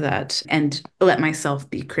risk that and let myself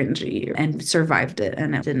be cringy and survived it,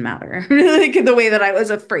 and it didn't matter like the way that I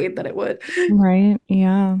was afraid that it would. Right.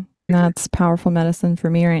 Yeah. That's powerful medicine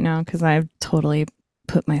for me right now because I've totally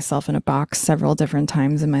put myself in a box several different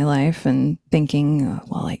times in my life and thinking,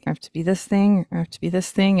 well, like I have to be this thing, or I have to be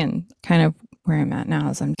this thing. And kind of where I'm at now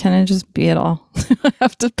is I'm kind of just be it all. I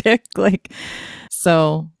have to pick like,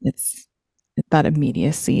 so it's that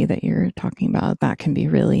immediacy that you're talking about that can be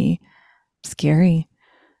really scary.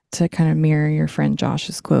 To kind of mirror your friend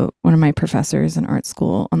Josh's quote, one of my professors in art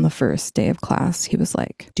school on the first day of class, he was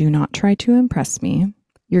like, "Do not try to impress me.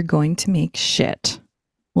 You're going to make shit."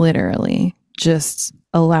 Literally, just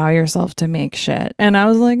allow yourself to make shit. And I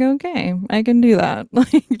was like, okay, I can do that.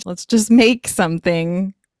 Like, let's just make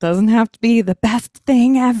something. Doesn't have to be the best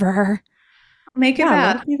thing ever. Make it Yeah,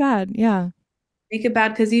 let bad. it be bad. Yeah. Make it bad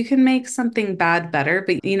because you can make something bad better,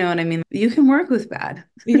 but you know what I mean? You can work with bad.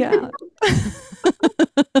 Yeah.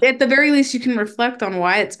 At the very least, you can reflect on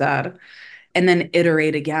why it's bad and then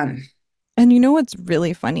iterate again. And you know what's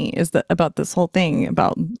really funny is that about this whole thing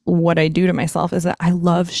about what I do to myself is that I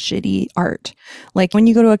love shitty art. Like when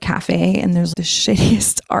you go to a cafe and there's the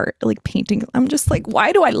shittiest art, like paintings, I'm just like,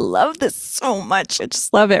 why do I love this so much? I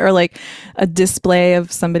just love it. Or like a display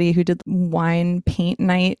of somebody who did wine paint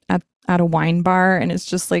night at a wine bar and it's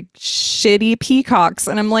just like shitty peacocks.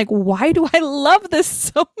 And I'm like, why do I love this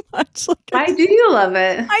so much? Like Why do you love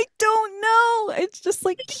it? I don't know. It's just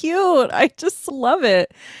like cute. I just love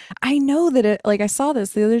it. I know that like I saw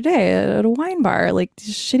this the other day at a wine bar, like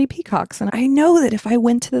these shitty peacocks. And I know that if I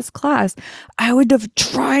went to this class, I would have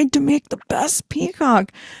tried to make the best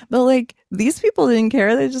peacock. But like these people didn't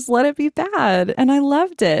care. They just let it be bad. And I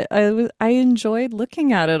loved it. I enjoyed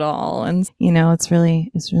looking at it all. And it's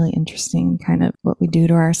really interesting kind of what we do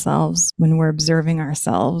to ourselves when we're observing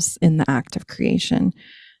ourselves in the act of creation.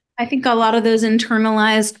 I think a lot of those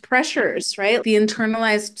internalized pressures, right? The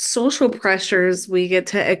internalized social pressures we get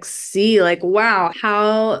to see, like, wow,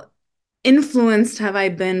 how influenced have I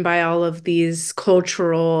been by all of these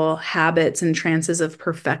cultural habits and trances of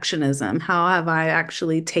perfectionism? How have I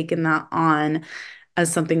actually taken that on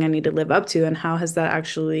as something I need to live up to? And how has that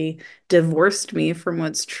actually divorced me from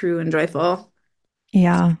what's true and joyful?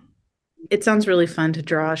 Yeah. It sounds really fun to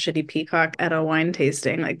draw a shitty peacock at a wine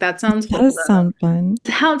tasting. Like that sounds That does wholesome. sound fun.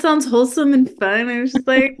 How it sounds wholesome and fun. I was just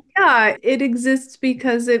like, yeah, it exists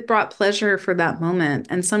because it brought pleasure for that moment.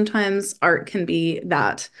 And sometimes art can be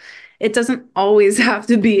that. It doesn't always have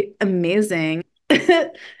to be amazing.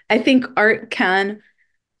 I think art can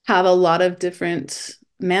have a lot of different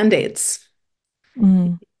mandates.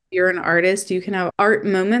 Mm. You're an artist, you can have art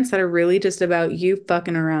moments that are really just about you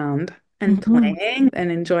fucking around and Hmm. playing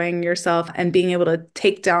and enjoying yourself and being able to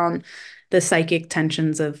take down the psychic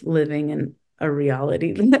tensions of living in a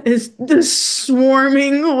reality that is just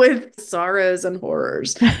swarming with sorrows and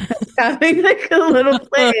horrors. Having like a little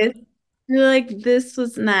place. You're like, this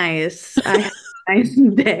was nice. I had a nice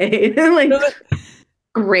day. Like,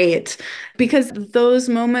 great, because those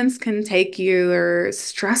moments can take your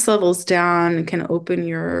stress levels down, can open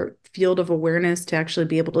your field of awareness to actually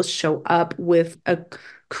be able to show up with a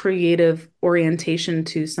creative orientation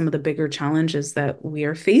to some of the bigger challenges that we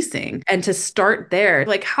are facing. And to start there,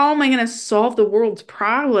 like, how am I going to solve the world's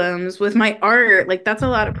problems with my art? Like, that's a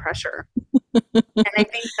lot of pressure. And I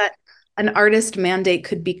think that an artist mandate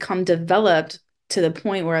could become developed to the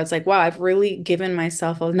point where I was like, wow, I've really given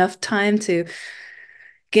myself enough time to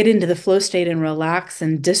get into the flow state and relax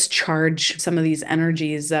and discharge some of these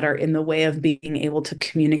energies that are in the way of being able to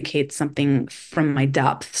communicate something from my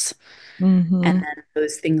depths. And Hmm. then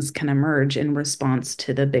those things can emerge in response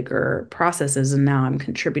to the bigger processes. And now I'm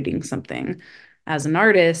contributing something as an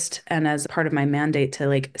artist and as part of my mandate to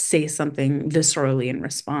like say something viscerally in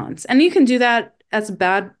response. And you can do that as a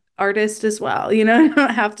bad artist as well. You know, you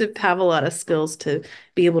don't have to have a lot of skills to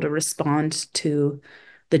be able to respond to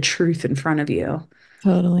the truth in front of you.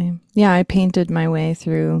 Totally. Yeah, I painted my way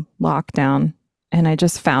through lockdown and I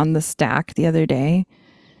just found the stack the other day.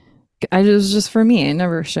 It was just for me. I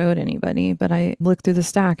never showed anybody, but I looked through the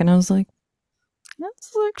stack and I was like,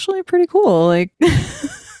 that's actually pretty cool. Like,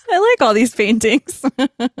 I like all these paintings.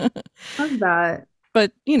 Love that.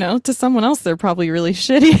 But, to someone else, they're probably really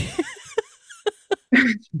shitty,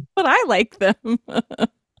 but I like them.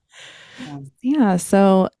 Yeah. Yeah.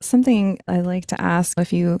 So, something I like to ask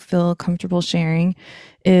if you feel comfortable sharing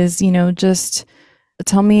is, just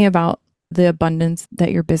tell me about the abundance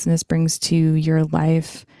that your business brings to your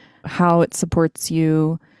life, how it supports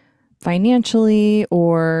you financially,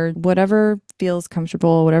 or whatever feels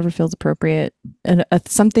comfortable, whatever feels appropriate, and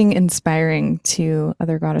something inspiring to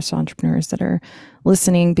other goddess entrepreneurs that are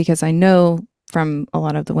listening, because I know from a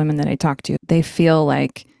lot of the women that I talk to, they feel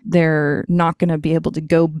like they're not going to be able to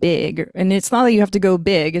go big. And it's not that you have to go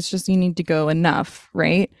big, it's just you need to go enough,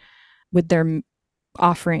 right? With their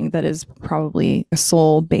offering that is probably a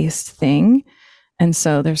soul based thing. And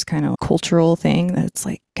so there's kind of a cultural thing that's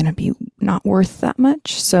like going to be not worth that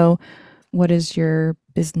much. So, what is your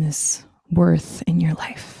business worth in your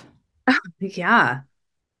life? Yeah.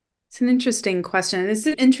 It's an interesting question. It's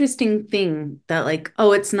an interesting thing that, like,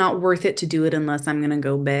 oh, it's not worth it to do it unless I'm going to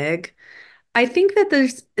go big. I think that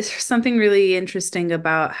there's something really interesting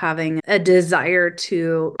about having a desire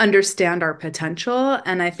to understand our potential.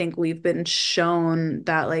 And I think we've been shown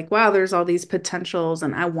that, like, wow, there's all these potentials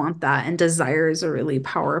and I want that. And desire is a really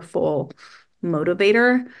powerful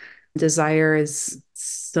motivator. Desire is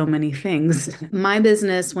so many things. My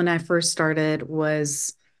business, when I first started,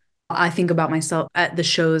 was I think about myself at the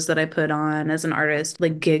shows that I put on as an artist,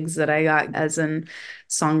 like gigs that I got as an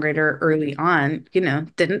songwriter early on,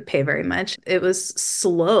 didn't pay very much. It was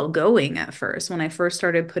slow going at first. When I first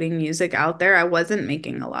started putting music out there, I wasn't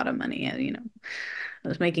making a lot of money. I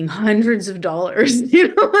was making hundreds of dollars,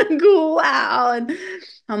 like wow. And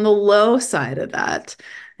on the low side of that.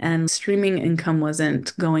 And streaming income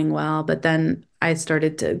wasn't going well. But then I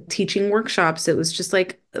started to teaching workshops. It was just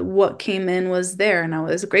like what came in was there. And I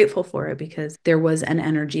was grateful for it because there was an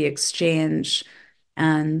energy exchange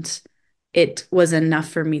and it was enough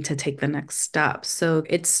for me to take the next step. So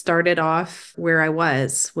it started off where I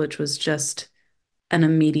was, which was just an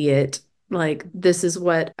immediate, like, this is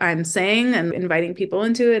what I'm saying and inviting people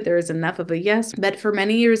into it. There is enough of a yes. But for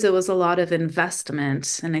many years, it was a lot of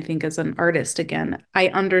investment. And I think as an artist, again, I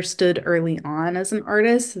understood early on as an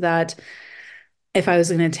artist that if I was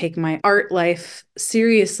going to take my art life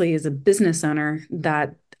seriously as a business owner,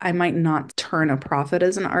 that I might not turn a profit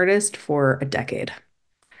as an artist for a decade.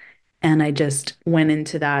 And I just went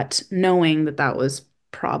into that knowing that that was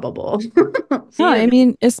probable. No, See, I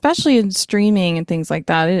mean, especially in streaming and things like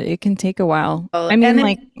that, it can take a while. I mean, and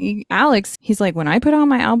like Alex, he's like, when I put out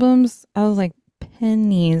my albums, I was like,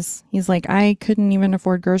 pennies. He's like, I couldn't even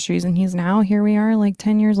afford groceries. And he's now, here we are, like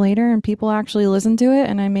 10 years later, and people actually listen to it,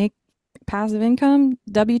 and I make passive income.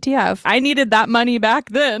 WTF. I needed that money back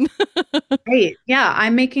then. Right. Yeah,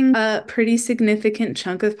 I'm making a pretty significant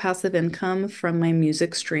chunk of passive income from my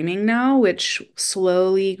music streaming now, which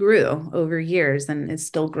slowly grew over years and is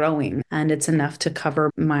still growing. And it's enough to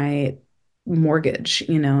cover my mortgage,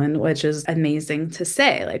 and which is amazing to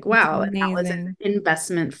say. Like, It's wow, and that was an amazing.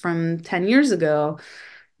 investment from 10 years ago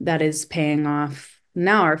that is paying off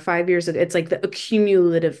now, or 5 years ago. It's like the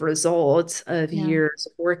accumulative result of Yeah. years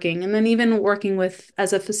of working. And then even working with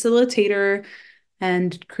as a facilitator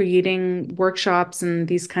and creating workshops and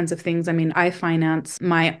these kinds of things. I mean, I finance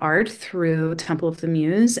my art through Temple of the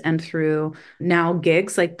Muse and through now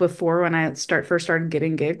gigs. Like before, when I first started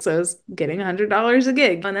getting gigs, I was getting $100 a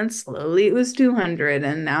gig, and then slowly it was 200,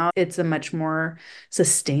 and now it's a much more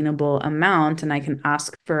sustainable amount. And I can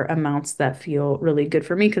ask for amounts that feel really good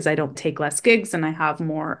for me because I don't take less gigs and I have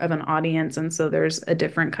more of an audience. And so there's a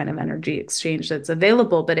different kind of energy exchange that's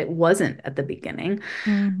available, but it wasn't at the beginning.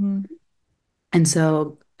 Hmm. And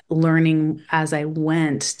so learning as I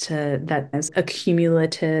went to that as a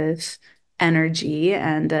cumulative energy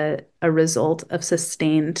and a result of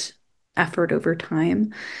sustained effort over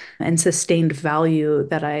time and sustained value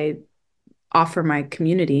that I offer my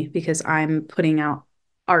community because I'm putting out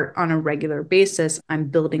art on a regular basis. I'm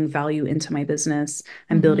building value into my business.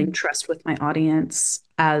 I'm building Hmm. trust with my audience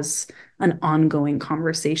as an ongoing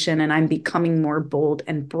conversation. And I'm becoming more bold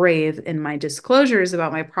and brave in my disclosures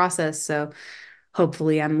about my process. So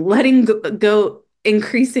hopefully I'm letting go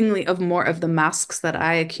increasingly of more of the masks that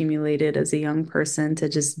I accumulated as a young person to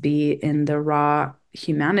just be in the raw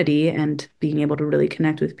humanity and being able to really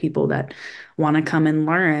connect with people that want to come and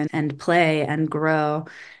learn and play and grow.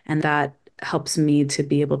 And that helps me to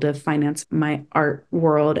be able to finance my art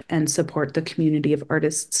world and support the community of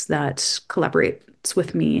artists that collaborates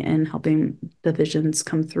with me in helping the visions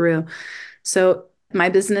come through. So my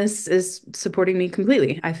business is supporting me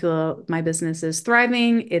completely. I feel my business is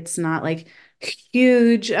thriving. It's not like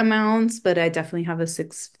huge amounts, but I definitely have a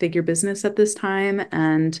six-figure business at this time,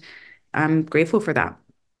 and I'm grateful for that.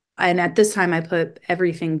 And at this time, I put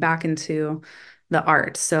everything back into the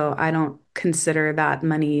art. So I don't consider that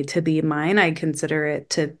money to be mine. I consider it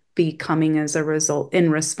to be coming as a result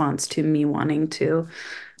in response to me wanting to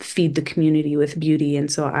feed the community with beauty. And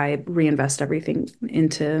so I reinvest everything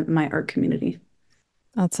into my art community.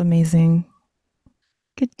 That's amazing.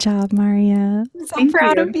 Good job, Marya. So Thank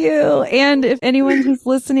proud of you. you. And if anyone who's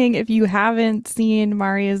listening, if you haven't seen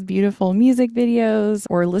Marya's beautiful music videos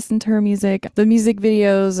or listened to her music, the music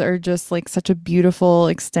videos are just like such a beautiful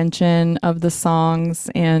extension of the songs.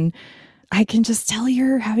 And I can just tell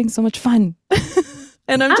you're having so much fun.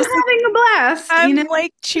 And I'm I'm just like, having a blast, you I'm know?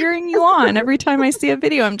 like cheering you on every time I see a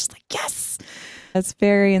video. I'm just like, yes. It's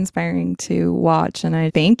very inspiring to watch. And I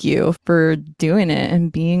thank you for doing it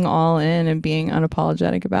and being all in and being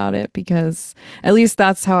unapologetic about it because at least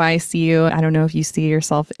that's how I see you. I don't know if you see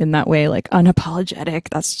yourself in that way, like unapologetic.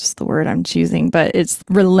 That's just the word I'm choosing, but it's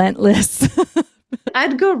relentless.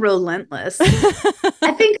 I'd go relentless.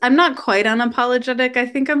 I think I'm not quite unapologetic. I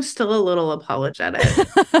think I'm still a little apologetic.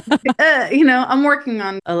 I'm working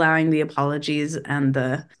on allowing the apologies and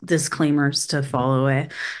the disclaimers to fall away.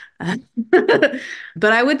 Uh,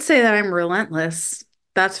 but I would say that I'm relentless.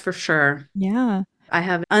 That's for sure. Yeah. I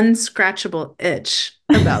have an unscratchable itch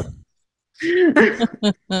about.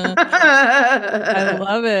 I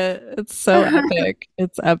love it. It's so epic.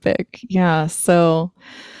 It's epic. Yeah. So,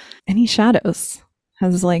 any shadows?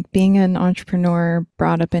 Has like being an entrepreneur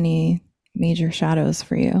brought up any major shadows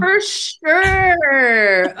for you? For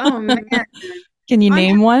sure. Oh man. Can you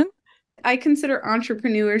name one? I consider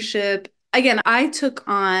entrepreneurship, again, I took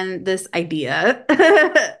on this idea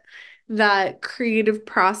that creative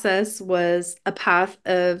process was a path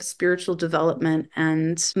of spiritual development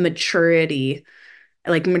and maturity,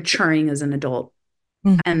 like maturing as an adult.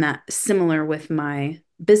 Mhm. And that similar with my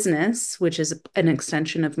business, which is an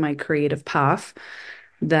extension of my creative path,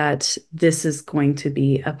 that this is going to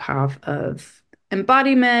be a path of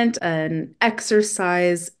embodiment and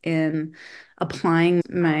exercise in applying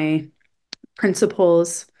my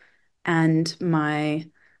principles and my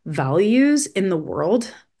values in the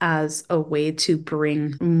world as a way to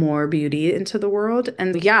bring more beauty into the world.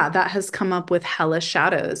 And yeah, that has come up with hella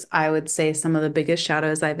shadows. I would say some of the biggest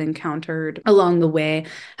shadows I've encountered along the way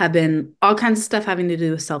have been all kinds of stuff having to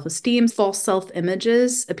do with self-esteem, false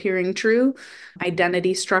self-images appearing true,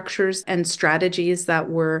 identity structures and strategies that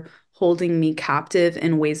were holding me captive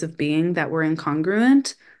in ways of being that were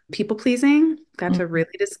incongruent, people pleasing. Got to really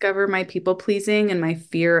discover my people pleasing and my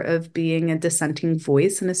fear of being a dissenting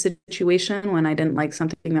voice in a situation when I didn't like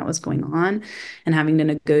something that was going on, and having to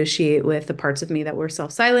negotiate with the parts of me that were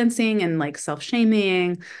self silencing and like self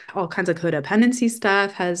shaming. All kinds of codependency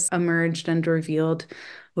stuff has emerged and revealed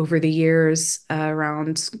over the years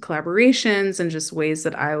around collaborations and just ways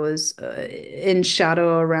that I was in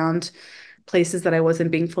shadow around places that I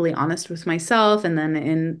wasn't being fully honest with myself, and then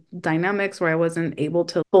in dynamics where I wasn't able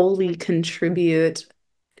to fully contribute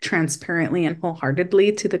transparently and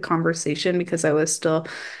wholeheartedly to the conversation because I was still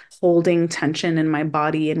holding tension in my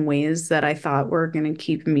body in ways that I thought were going to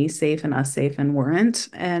keep me safe and us safe and weren't.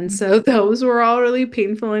 And so those were all really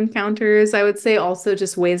painful encounters. I would say also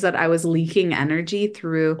just ways that I was leaking energy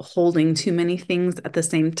through holding too many things at the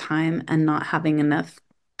same time and not having enough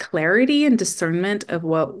clarity and discernment of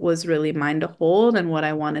what was really mine to hold and what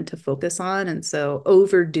I wanted to focus on. And so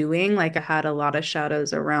overdoing, like I had a lot of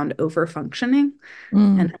shadows around over functioning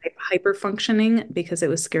Mm, and hyper functioning because it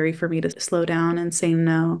was scary for me to slow down and say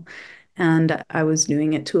no. And I was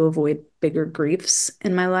doing it to avoid bigger griefs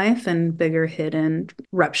in my life and bigger hidden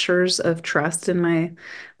ruptures of trust in my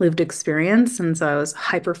lived experience. And so I was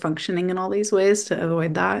hyper functioning in all these ways to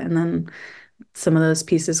avoid that. And then some of those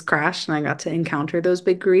pieces crashed and I got to encounter those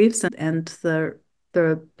big griefs and the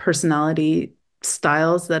personality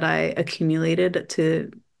styles that I accumulated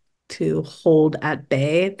to hold at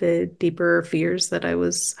bay the deeper fears that I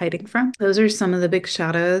was hiding from. Those are some of the big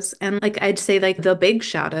shadows. And like I'd say like the big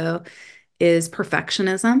shadow is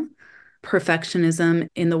perfectionism. Perfectionism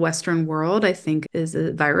in the Western world, I think, is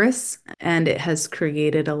a virus, and it has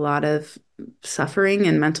created a lot of suffering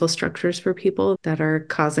and mental structures for people that are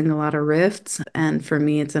causing a lot of rifts. And for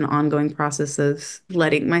me, it's an ongoing process of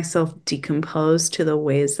letting myself decompose to the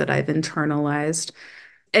ways that I've internalized.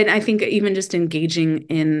 And I think even just engaging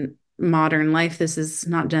in modern life, this is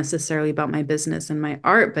not necessarily about my business and my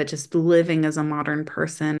art, but just living as a modern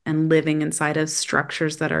person and living inside of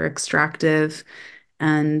structures that are extractive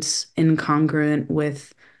and incongruent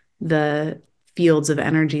with the fields of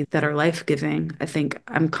energy that are life-giving. I think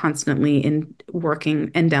I'm constantly in working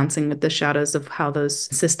and dancing with the shadows of how those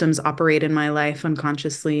systems operate in my life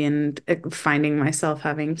unconsciously and finding myself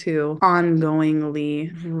having to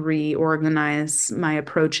ongoingly reorganize my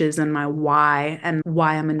approaches and my why and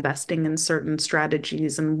why I'm investing in certain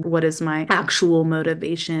strategies and what is my actual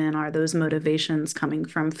motivation. Are those motivations coming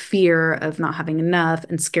from fear of not having enough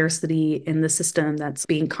and scarcity in the system that's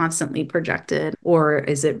being constantly projected? Or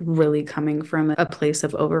is it really coming from a place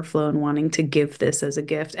of overflow and wanting to give this as a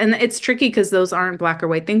gift? And it's tricky because those aren't black or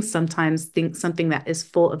white things. Sometimes think something that is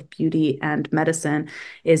full of beauty and medicine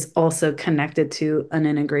is also connected to an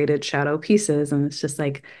integrated shadow pieces. And it's just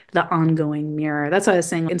like the ongoing mirror. That's why I was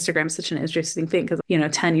saying Instagram is such an interesting thing because,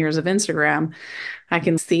 10 years of Instagram, I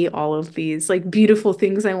can see all of these like beautiful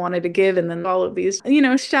things I wanted to give, and then all of these,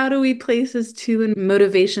 shadowy places too, and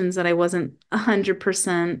motivations that I wasn't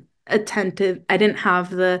 100% attentive. I didn't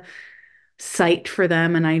have the sight for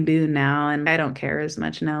them, and I do now, and I don't care as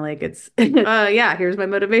much now. Like it's, yeah, here's my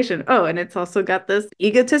motivation. Oh, and it's also got this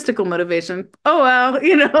egotistical motivation. Oh, well,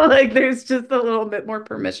 like there's just a little bit more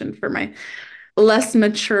permission for my less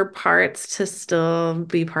mature parts to still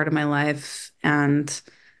be part of my life and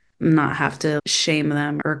not have to shame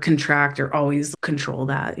them or contract or always control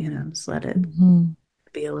that, just let it mhm.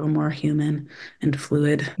 be a little more human and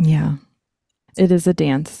fluid. Yeah, it is a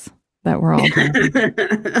dance that we're all doing.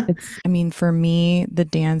 I mean, for me, the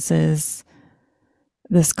dance is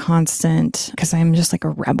this constant, because I'm just like a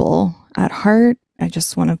rebel at heart. I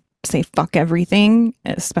just want to say fuck everything,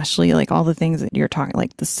 especially like all the things that you're talking,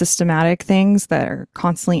 like the systematic things that are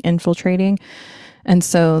constantly infiltrating. And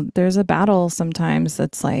so there's a battle sometimes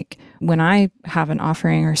that's like when I have an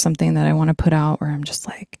offering or something that I want to put out where I'm just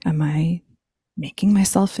like, am I making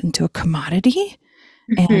myself into a commodity?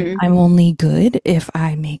 And Mhm. I'm only good if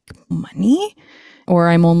I make money, or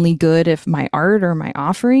I'm only good if my art or my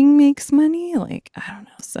offering makes money. Like, I don't know.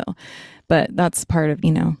 So, but that's part of,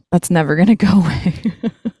 that's never going to go away.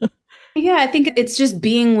 Yeah, I think it's just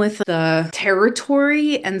being with the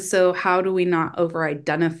territory. And so, how do we not over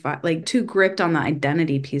identify, like, too gripped on the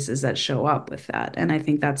identity pieces that show up with that? And I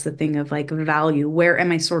think that's the thing of like value. Where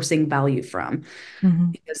am I sourcing value from?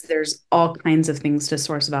 Mhm. Because there's all kinds of things to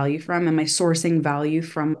source value from. Am I sourcing value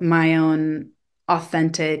from my own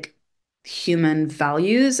authentic human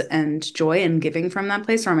values and joy and giving from that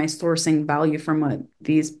place? Or am I sourcing value from what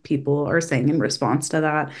these people are saying in response to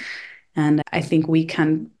that? And I think we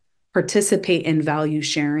can participate in value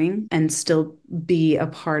sharing and still be a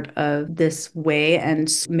part of this way and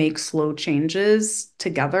make slow changes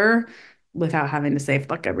together without having to say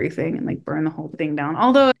fuck everything and like burn the whole thing down.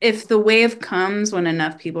 Although if the wave comes when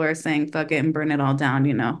enough people are saying fuck it and burn it all down,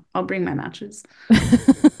 I'll bring my matches.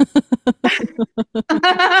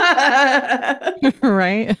 I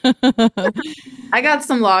Right. got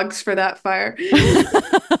some logs for that fire.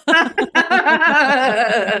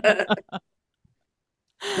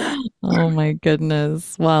 Oh my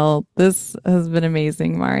goodness. Well, this has been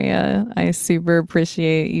amazing, Marya. I super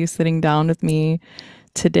appreciate you sitting down with me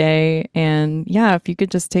today. And yeah, if you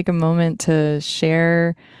could just take a moment to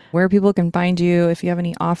share where people can find you, if you have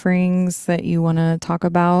any offerings that you want to talk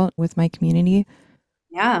about with my community.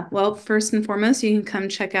 Yeah, well, first and foremost, you can come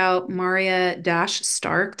check out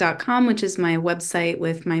marya-stark.com, which is my website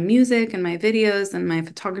with my music and my videos and my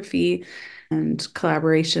photography and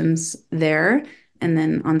collaborations there. And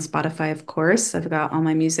then on Spotify, of course, I've got all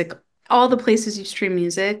my music, all the places you stream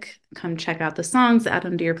music. Come check out the songs, add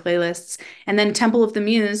them to your playlists. And then Temple of the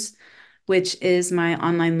Muse, which is my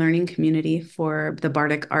online learning community for the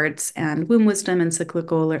Bardic arts and womb wisdom and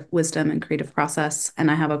cyclical wisdom and creative process.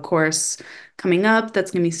 And I have a course coming up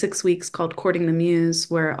that's going to be 6 weeks called Courting the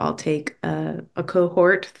Muse, where I'll take a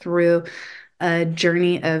cohort through a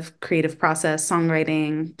journey of creative process,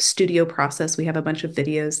 songwriting, studio process. We have a bunch of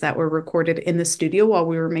videos that were recorded in the studio while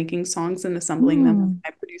we were making songs and assembling them with Hmm.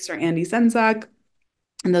 my producer, Andy Senzak.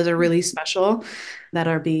 And those are really special that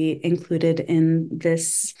are be included in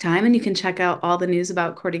this time. And you can check out all the news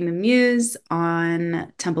about Courting the Muse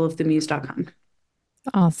on templeofthemuse.com.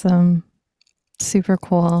 Awesome. Super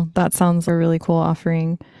cool. That sounds a really cool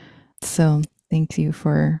offering. So thank you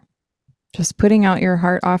for just putting out your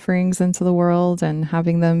heart offerings into the world and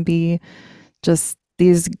having them be just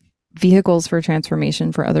these vehicles for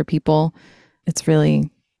transformation for other people. It's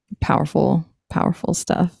really powerful, powerful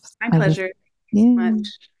stuff. My I just, pleasure. Thank you so yeah, much.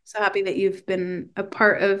 So happy that you've been a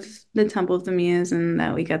part of the Temple of the Muse and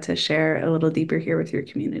that we got to share a little deeper here with your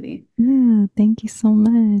community. yeah, thank you so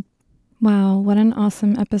much. Wow, what an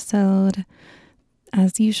awesome episode.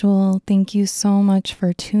 As usual, thank you so much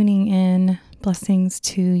for tuning in. Blessings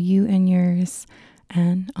to you and yours,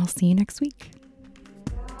 and I'll see you next week.